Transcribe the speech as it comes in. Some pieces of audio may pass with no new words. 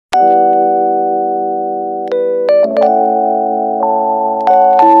Morning,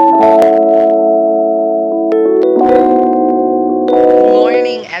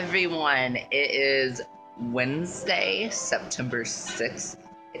 everyone. It is Wednesday, September 6th,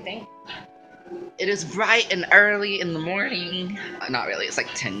 I think. It is bright and early in the morning. Not really, it's like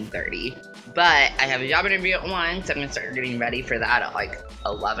 10:30. But I have a job interview at 1, so I'm gonna start getting ready for that at like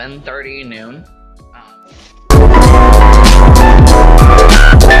 11:30 noon.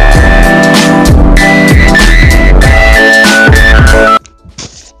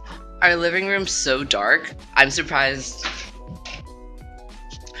 Our living room's so dark. I'm surprised.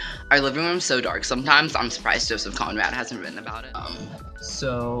 Our living room's so dark. Sometimes I'm surprised Joseph Conrad hasn't written about it.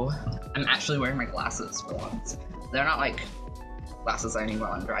 So I'm actually wearing my glasses for once. They're not like glasses I need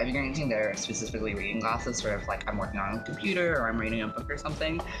while I'm driving or anything. They're specifically reading glasses for if like I'm working on a computer or I'm reading a book or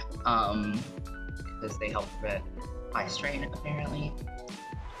something. Because they help prevent eye strain apparently.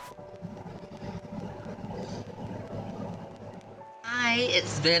 Hi,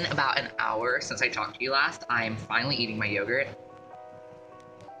 it's been about an hour since I talked to you last. I'm finally eating my yogurt.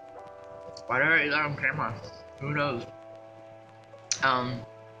 Why did I eat that on camera? Who knows? I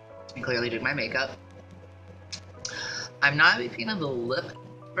clearly did my makeup. I'm not a big fan of the lip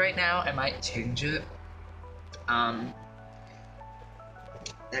right now. I might change it. That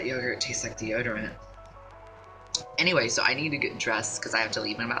yogurt tastes like deodorant. Anyway, so I need to get dressed because I have to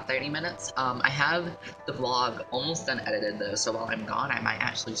leave in about 30 minutes. I have the vlog almost done edited though, so while I'm gone, I might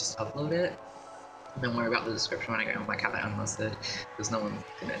actually just upload it. Don't worry about the description when I go home. I have it unlisted because no one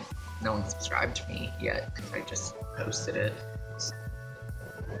subscribed to me yet because I just posted it.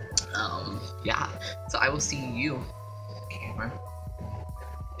 Yeah. So I will see you, camera,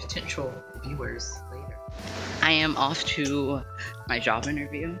 potential viewers later. I am off to my job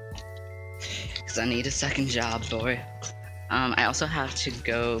interview because I need a second job, boy. I also have to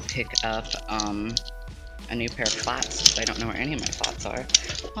go pick up a new pair of flats. I don't know where any of my flats are.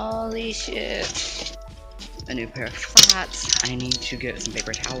 Holy shit. A new pair of flats. I need to get some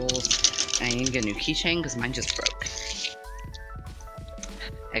paper towels. I need to get a new keychain because mine just broke.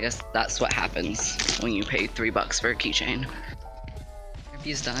 I guess that's what happens when you pay $3 for a keychain.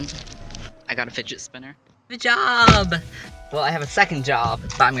 Interview's done. I got a fidget spinner. Good job! Well, I have a second job,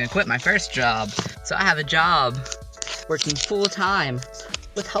 but I'm gonna quit my first job. So I have a job working full-time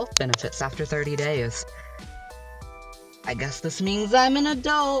with health benefits after 30 days. I guess this means I'm an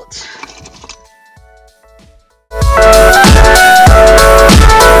adult.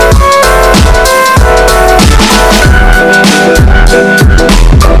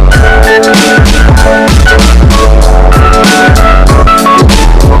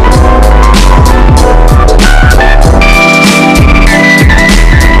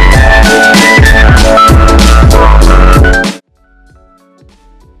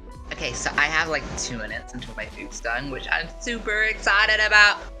 Okay, so I have like 2 minutes until my food's done, which I'm super excited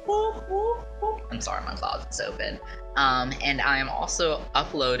about. I'm sorry, my closet's open. And I am also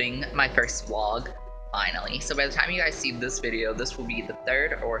uploading my first vlog, finally. So by the time you guys see this video, this will be the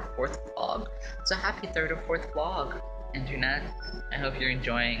 3rd or 4th vlog. So happy 3rd or 4th vlog, internet. I hope you're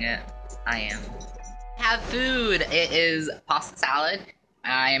enjoying it. I am. Have food. It is pasta salad.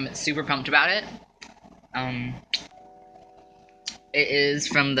 I am super pumped about it. It is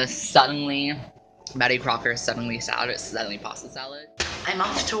from the Suddenly Betty Crocker Suddenly Salad. It's Suddenly Pasta Salad. I'm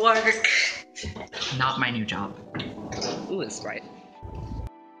off to work. Not my new job. Ooh, it's right.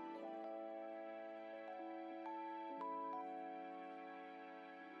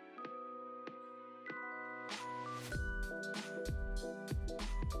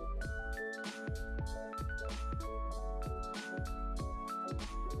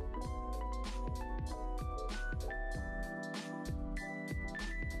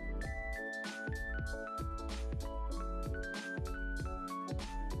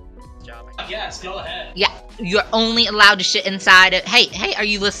 Yes, go ahead. Yeah, you're only allowed to shit inside of— Hey, are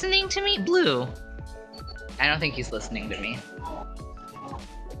you listening to me? Blue. I don't think he's listening to me.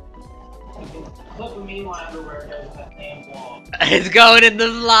 Look at me, my underwear goes in that damn vlog. It's going in the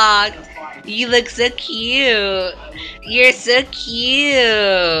vlog. You look so cute. You're so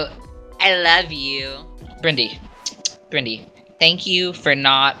cute. I love you. Brendie, thank you for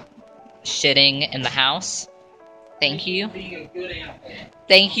not shitting in the house. Thank you.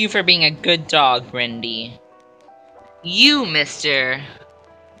 Thank you for being a good dog, Brendie. You, mister.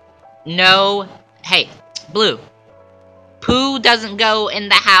 No. Hey, Blue. Poo doesn't go in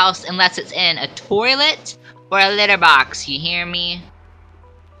the house unless it's in a toilet or a litter box. You hear me?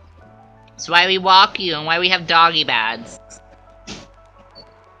 That's why we walk you and why we have doggy bags.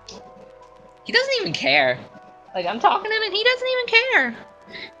 He doesn't even care. Like, I'm talking to him and he doesn't even care.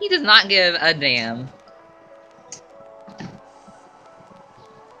 He does not give a damn.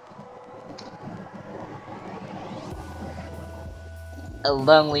 A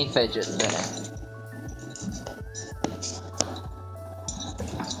lonely fidget spinner.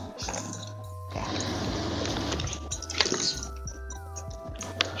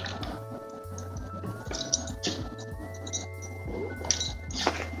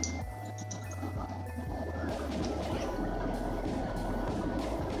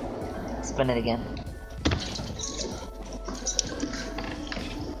 Spin it again.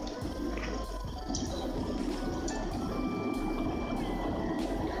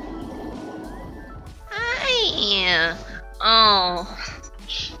 Hi. Oh.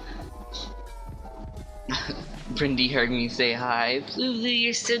 Brendie heard me say hi. Lulu,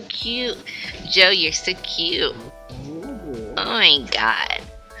 you're so cute. Joe, you're so cute. Oh my god.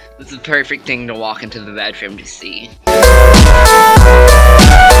 This is the perfect thing to walk into the bedroom to see.